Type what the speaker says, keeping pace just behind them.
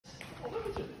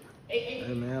Hey,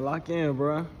 man, lock in,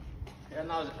 bro. Yeah,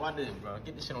 no, why this, bro?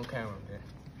 Get this shit on camera, man.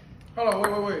 Hold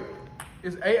on, wait.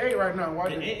 It's 8-8 right now. Why?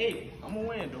 8-8. I'm gonna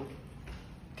win, dude.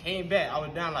 Came back. I was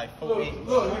down like 4-8.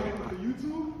 Look,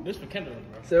 YouTube. This for Kendall,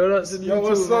 bro. Say what up to the Yo, YouTube,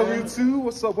 what's up, man? YouTube?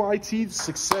 What's up, YT?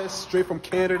 Success straight from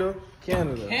Canada.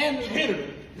 Canada. Kendall.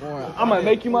 Boy, I might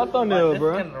make you my thumbnail,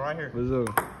 bro. Kendall right here. What's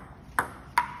up?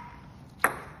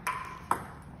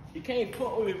 You can't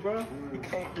fuck with it, bro. You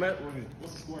can't mess with it.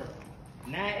 What's the square?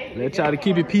 9-8. They try to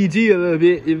keep it PG a little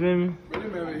bit, you feel me? Bro,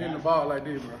 this man been hitting the ball like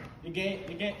this, bro. The game.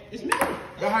 It's me.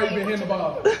 That's how you been hitting the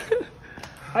ball.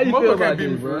 How you feel Motherfucker about can't beat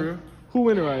this, me for bro? real. Who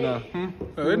winning right now?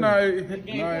 It's not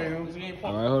him.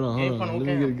 All right, hold on. Let me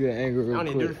get a good angle I real don't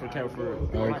need to do this quick. for the camera for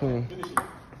real. All right, come on.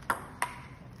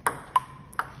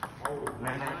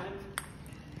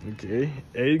 Okay.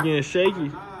 Hey, you getting shaky.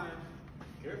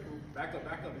 Careful. Back up.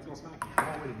 It's gonna smack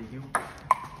you.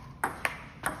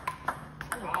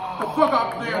 The fuck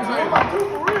off the damn table.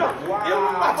 For real.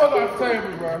 Wow. Fuck off the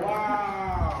table, bro.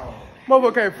 Wow.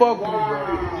 Motherfucker can't fuck with me,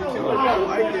 bro. Not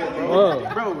like it, bro.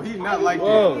 Whoa. Bro, he not like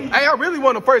Whoa. it. Hey, I really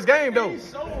won the first game, though.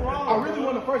 I really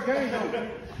won the first game, though.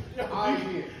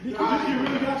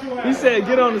 He said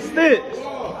get on the sticks.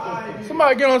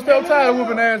 Somebody get on spell tired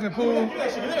whooping ass in pool. Give me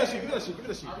that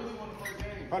shit.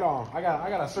 Hold on, I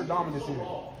gotta assert dominance here.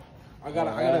 I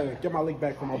gotta get my leg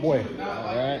back from my boy. All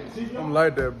right. I'm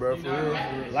like that, bro. For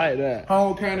real. Like that.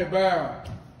 Home County bound.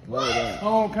 Like that.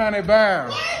 Home County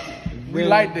bound. We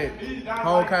like that.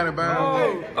 Home County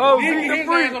bound. Oh, Zeke the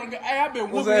freak. Hey, I've been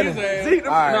whooping his ass. Zeke the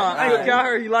freak. No, I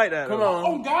heard he like that. Come on.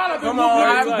 Oh God, I've been Come whooping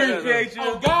on, his I ass. appreciate you.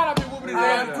 Oh God, I've been whooping his I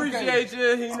ass. appreciate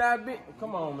you. He not big.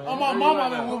 Come on, man. Oh my mama,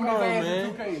 I've been whooping his Come on, ass man.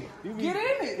 in 2K. Get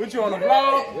in it. What you on the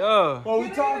vlog? Yeah. What we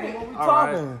talking?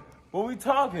 right. What we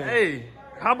talking? Hey,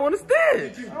 hop on the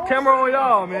sticks. Camera on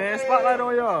y'all, man. Spotlight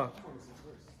on y'all.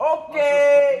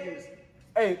 Okay.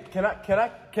 Hey, can I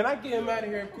get him out of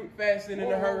here quick, fast, and in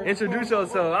a hurry? Introduce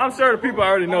yourself. I'm sure the people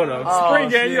already know though. Oh, Spring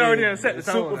game, shit. you already done set the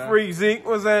tone. Super now. freak Zeke,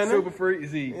 what's that? Super freak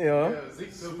Zeke. Yeah.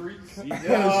 Zeke the freak. Zeke the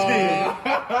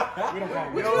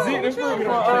freak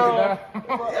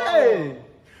from Hey.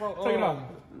 Take it off.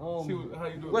 See how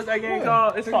you do it. what's that game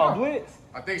called? It's called Blitz.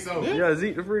 I think so. Yeah,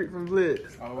 Zeke the freak from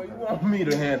Blitz. You want me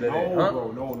to handle that? No, Huh?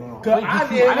 bro, no. Cause I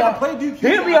didn't play DQ.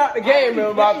 Hit me out the game in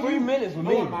about 3 minutes with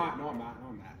me. No, I'm not.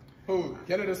 Who?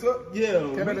 Canada Sup? Yeah.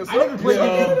 Canada I never Sup? played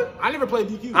Yeah. DQ. I never played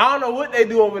DQ. I don't know what they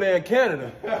do over there in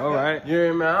Canada. All right. You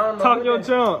hear me? I don't know. Talk what your they-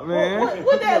 jump, man.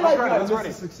 What that like? Let's run Mr.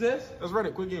 it. Success? Let's run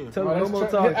it. Quick game. Tell him no more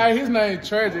talking. Hey, his name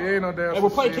Tragic. Ain't no damn. Hey, we're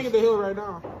playing King of the Hill. Hill right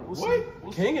now.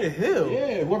 What? King of the Hill?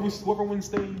 Yeah, whoever wins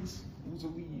stays. Loser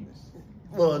leaves.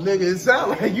 Well, nigga, it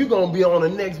sounds like you gonna be on the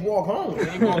next walk home.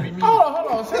 Ain't gonna be me. Hold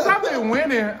on. Since I've been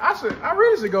winning, I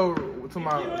really should go to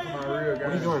my real game.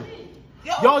 What you doing?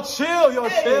 Yo, chill.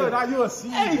 Now you a C.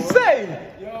 Hey,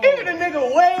 say, even the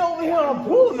nigga way over here on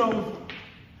pool knows.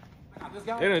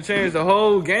 They done changed the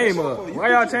whole game up. Why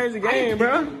y'all change the game,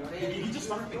 bro? He just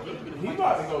started the game. He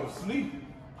about to go to sleep.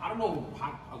 I don't know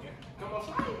how. Okay.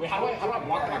 Wait, how do I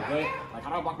block my gut? Like, how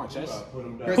do I block my chest? Who?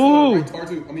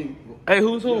 R2. I mean, Hey,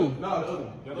 who's who? No,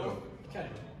 the other one.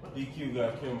 DQ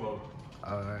got Kimbo.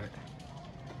 All right.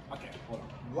 Okay, hold on.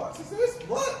 what is this?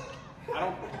 What?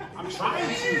 I'm trying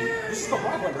to. This is the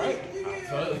hard one, right?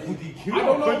 DQ. I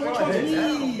don't know which one to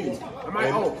need. Am I?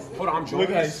 Oh, hold on. I'm joking. Look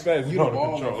how he spends. You the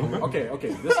ball. Okay.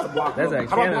 This is the block. That's like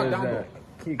How do I block Canada's down that.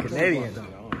 He Canadian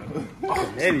though.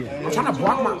 Canadian. I'm trying to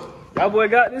block my. Y'all boy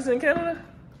got this in Canada?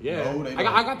 Yeah. No, they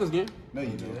I got this game. No, you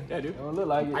don't. Yeah, dude. Don't look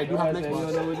like it. I do have an You Xbox.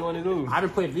 don't know what you want to do. I haven't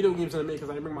played video games in a minute because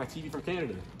I didn't bring my TV from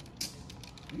Canada.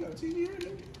 You got a TV right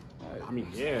there? I mean,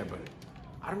 yeah, but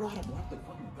I don't know how to block the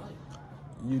fucking gun.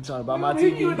 You trying to buy my Don't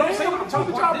TV? say what I'm trying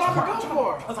to block my gun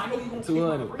for. Because I know you gonna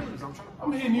 200. take my rings. I'm trying to.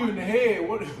 I'm hitting you in the head.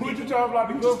 What you trying to block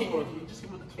the gun for? Just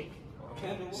give me the cake.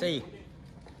 Say,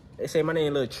 they say my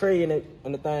name Lil Trey in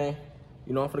the thing.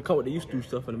 You know, I'm finna come with the used to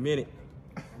stuff in a minute.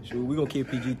 Shoot, we gonna keep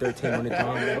PG-13 on the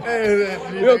time,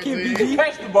 man. We gonna keep PG. We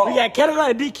got Canada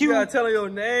and DQ. You gotta tell her your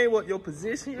name, what your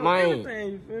position, your Mine.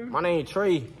 everything, you feel me? My name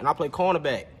Trey, and I play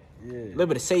cornerback. Yeah. A little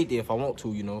bit of safety if I want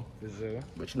to, you know. Yes, sir.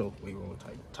 But you know, we roll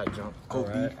tight jump. Go All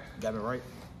right. beat. Got me right.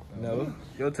 No.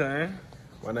 Your turn.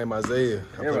 My name Isaiah.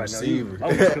 I play Everybody know you. receiver.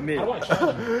 Always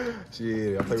committed.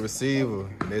 Shit, I play receiver.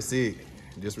 That's it.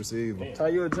 Just receiver. Tell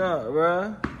you a jump,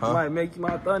 bruh. Huh? Might make you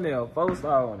my thumbnail.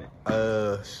 4-star on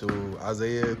it. Shoot,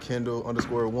 Isaiah Kendall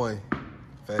 _1.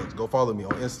 Facts. Go follow me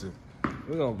on Insta.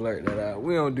 We gonna blurt that out.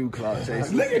 We don't do clout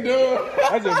chasing. Look at dude.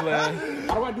 I just playing.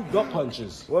 How do I do gut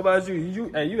punches? What about you? You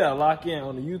gotta lock in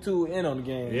on the YouTube and on the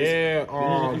game.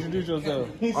 Yeah. Introduce yourself.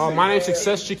 My name's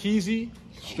Success Chikizi.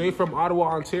 Straight from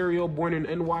Ottawa, Ontario. Born in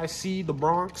NYC, the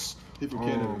Bronx. He from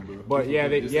Canada, bro. But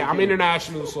yeah, I'm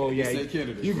international, so yeah, Say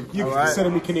Canada. you right.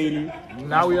 consider me Canadian.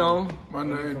 Now we on. My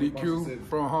name DQ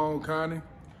from Home County.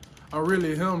 I'm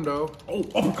really him though. Oh,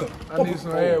 uppercut. I need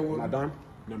some air Am I with. done?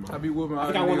 Never mind. I be whooping all I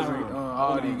think I won these, that round.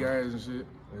 all these guys and shit.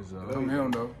 I'm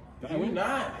him though. You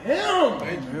not him.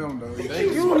 I'm him though.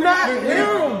 You not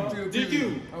him.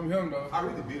 DQ. I'm him though. I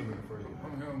really beat him in the first game.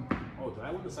 I'm him. Oh, did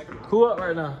I win the second round? Who up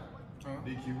right now?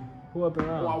 DQ. Who up and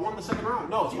Oh, I round? won the second round.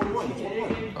 No, it's 1-1. It's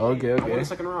 1-1. Okay, I won okay. the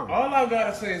second round. All I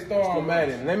gotta say is throw on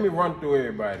Madden. Let me run through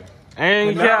everybody.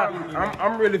 Ain't cap.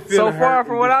 I'm really feeling So far hurt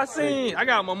from and what I disrespected. seen, I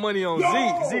got my money on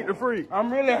Zeke the Freak. I'm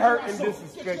really hurt and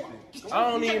disrespected. I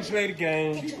don't even play the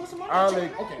game. I only.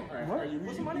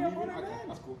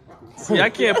 See, I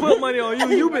can't put money on you.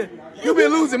 You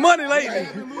been losing money lately.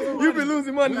 You been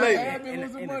losing money lately. And that thing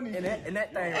right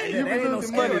there, that ain't no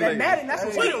skill. That Madden, that's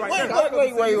a skill right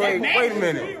there. Wait a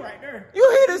minute. You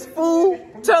hear this fool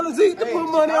telling Zeke to put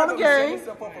money on the game? I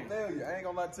ain't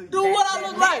gonna lie to you. Do what I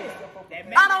look like.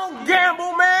 I don't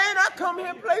gamble, man. I come here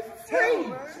and play for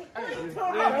free. I ain't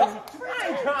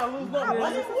trying to lose no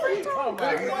money. What are you talking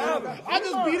about? I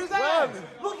just beat his ass.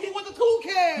 Look, he went to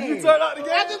Toucan. You turned out the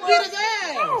game. I just beat his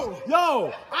ass.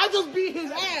 Yo, I just beat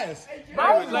his ass.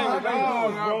 Oh my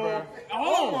God.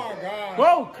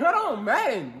 Bro, cut on,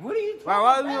 man. What are you talking about?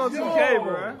 Why is we on 2K,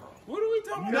 bro? What are we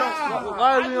talking about?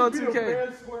 Why is we on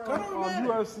 2K?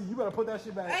 UFC, you better put that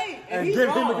shit back And and give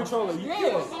him the controller.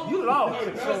 You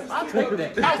lost. So I take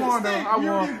that. I won though. I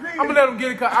won. I'm gonna let him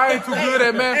get it because I ain't too good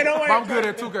at Madden. But I'm good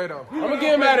at 2K though. I'm gonna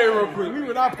get him out of here real quick. We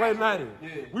were not playing Madden.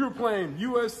 We were playing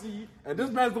UFC, and this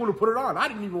man's the one who put it on. I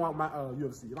didn't even want my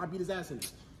UFC, and I beat his ass in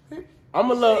it. I'm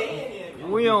gonna look.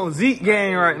 We on Zeke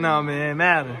game right now, man.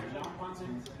 Madden.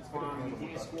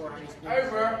 Hey,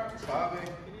 bro.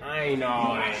 I ain't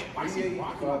know.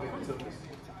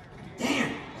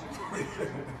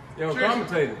 Yo,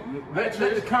 commentator. Let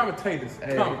the commentators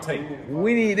commentate.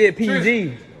 We need that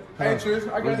PG. Hey, Trish,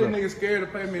 I got this nigga scared to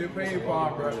play me the ping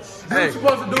pong, bro. Hey. You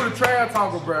supposed to do the trash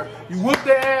talker, bro. You whoop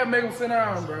their ass, make them sit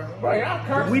down, bro.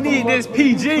 We need this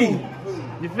PG.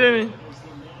 You feel me?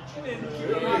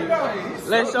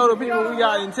 Let's show the people we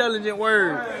got intelligent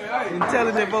words,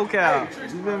 intelligent vocal. You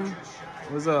feel me?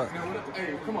 What's up?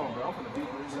 Hey, come on, bro.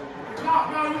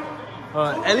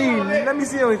 Ellie, let me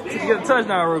see him get a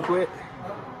touchdown real quick.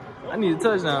 I need a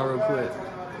touchdown real quick.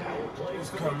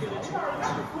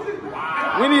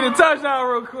 We need a touchdown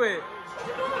real quick.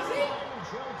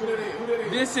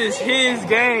 This is his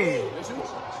game.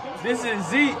 This is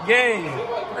Zeke game.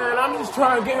 Man, I'm just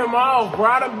trying to get him off, bro.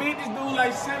 I done beat this dude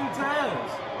like 7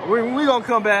 times. We gonna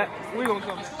come back. We gonna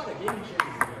come back.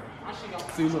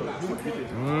 See, look.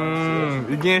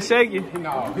 You getting shaky?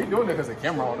 No, he doing that because the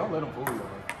camera on. Don't let him fool you.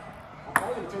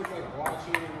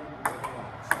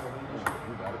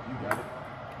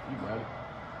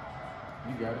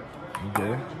 You got it.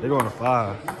 Okay. They're going to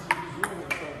 5.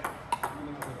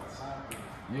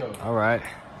 Yo. All right.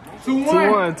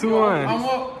 2-1. 2-1. I'm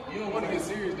up. You don't want to get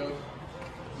serious, though.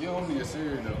 You don't want to get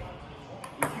serious, though.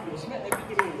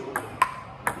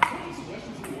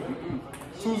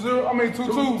 2-0. I mean,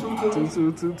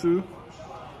 2-2. 2-2.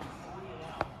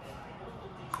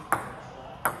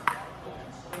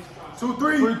 Two,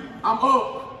 three. I'm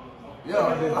up.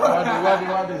 Yeah.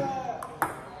 Why did?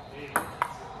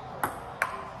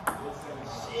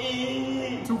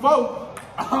 2-4.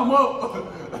 I'm up.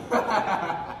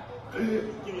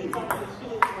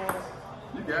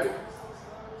 You got it.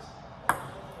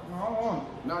 No, I want it.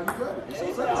 No, you got it. It's so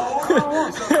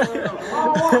serious.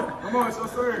 Come on, it's so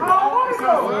serious. Come on,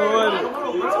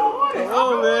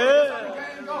 man.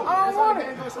 I don't want it.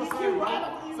 It's so serious.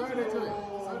 Say that to it.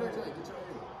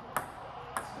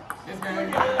 This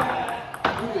game.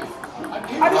 Do this.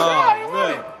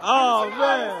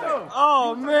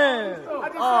 Oh, man. I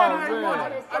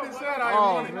just said I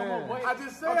ain't want it. I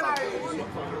just said I ain't want it.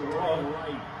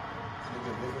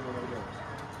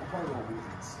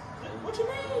 What you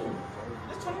mean?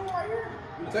 Just tell me right here.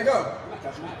 Take up.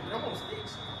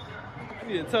 I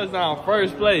need a touchdown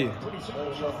first play.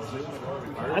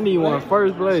 I need one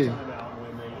first play. Let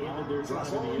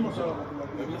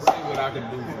me see what I can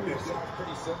do.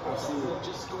 Pretty simple.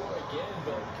 Just score again,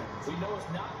 but we know it's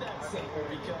not that simple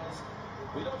because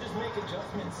we don't just make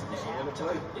adjustments if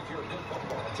you're a good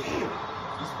football team.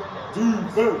 You spend that time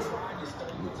trying to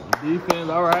study. Defense,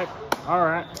 all right.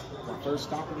 First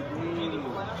stop of the game.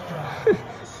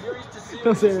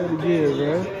 Don't say that again,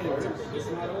 bro.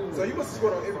 So you must have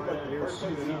scored on everybody.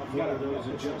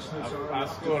 I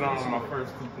scored on my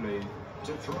first 2 plays.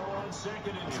 To throw on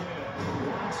 2nd and 10.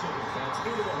 Watson. That's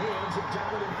into the hands of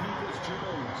Donovan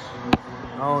Peoples-Jones.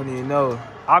 I don't even know.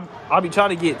 I'll be trying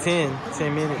to get 10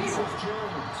 minutes.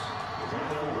 Peoples-Jones.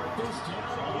 They'll work this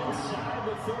down inside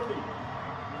the 30.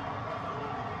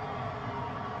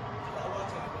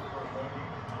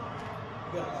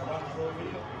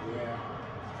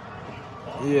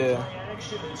 Yeah.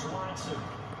 Action is Watson.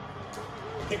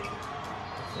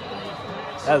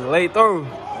 That's a late throw.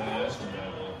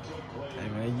 Hey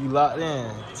man, you locked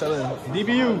in. Tell him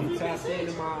DBU.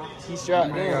 He's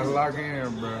strapped I gotta in. lock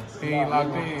in, bro. He ain't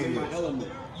locked in yet.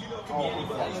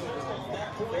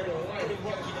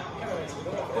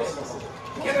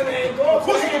 Of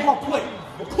course it's the wrong play.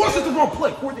 Of course it's the wrong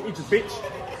play. 4th and inches, bitch.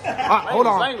 Hold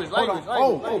on. Language.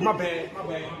 Oh, my bad.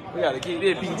 We gotta keep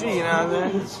this PG, you know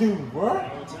what I'm saying?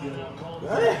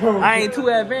 I ain't too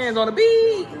advanced on the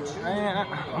beat. I'm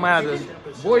gonna have to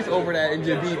voice over that and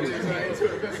just beat it.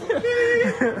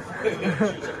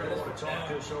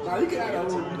 Nah, you can add a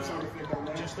little bit sound effect on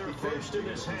that. Just their first in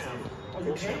this half.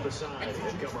 We'll step aside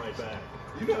and come right back.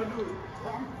 You gotta do it.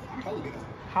 I'm hella good.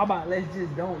 How about let's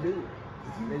just don't do it?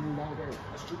 Let's just don't do it.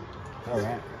 That's true. All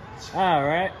right. All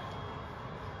right.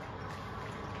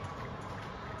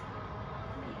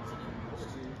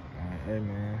 Hey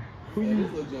man, who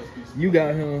you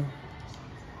got him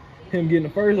getting the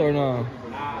first or no?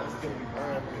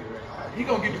 He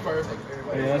gonna get the first.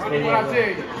 Yeah, that's What I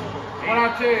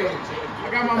tell you? I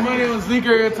got my money on Zeke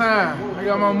every time.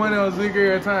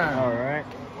 All right.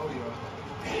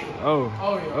 Oh.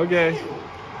 yeah. Okay.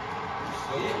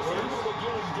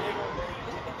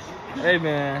 Hey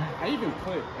man, I even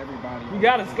put everybody. you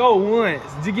gotta score once.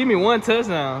 Just give me one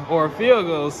touchdown or a field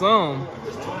goal, something.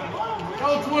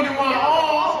 Go 21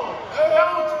 all.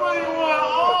 Go 21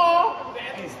 all.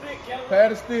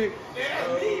 Pad the stick.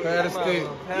 Pass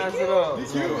it up.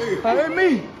 Hey,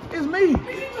 me. It's me.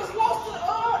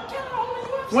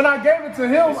 When I gave it to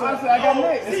him, I said I got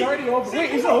next. It's already over.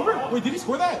 Wait, is it over? Wait, did he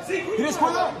score that? He didn't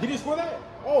score that?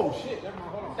 Oh, shit. Never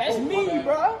mind. Hold on. That's me,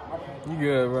 bro. You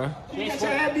good, bro? He didn't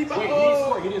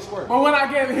score. But when I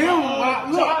gave him,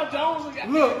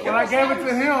 look, when I gave it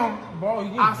to him,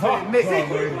 I said next.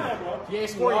 He ain't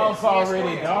scored yet.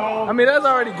 Already, dog. I mean, that's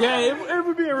already game. If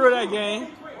we being real, that game.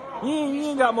 You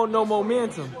ain't got no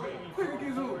momentum.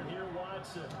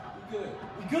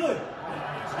 Good.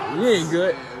 You ain't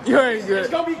good. You ain't good. It's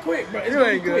gonna be quick, bro. You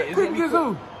ain't good. Quick,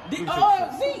 Gizoo. See?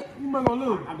 You might gonna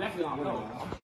lose. I'm definitely not winning.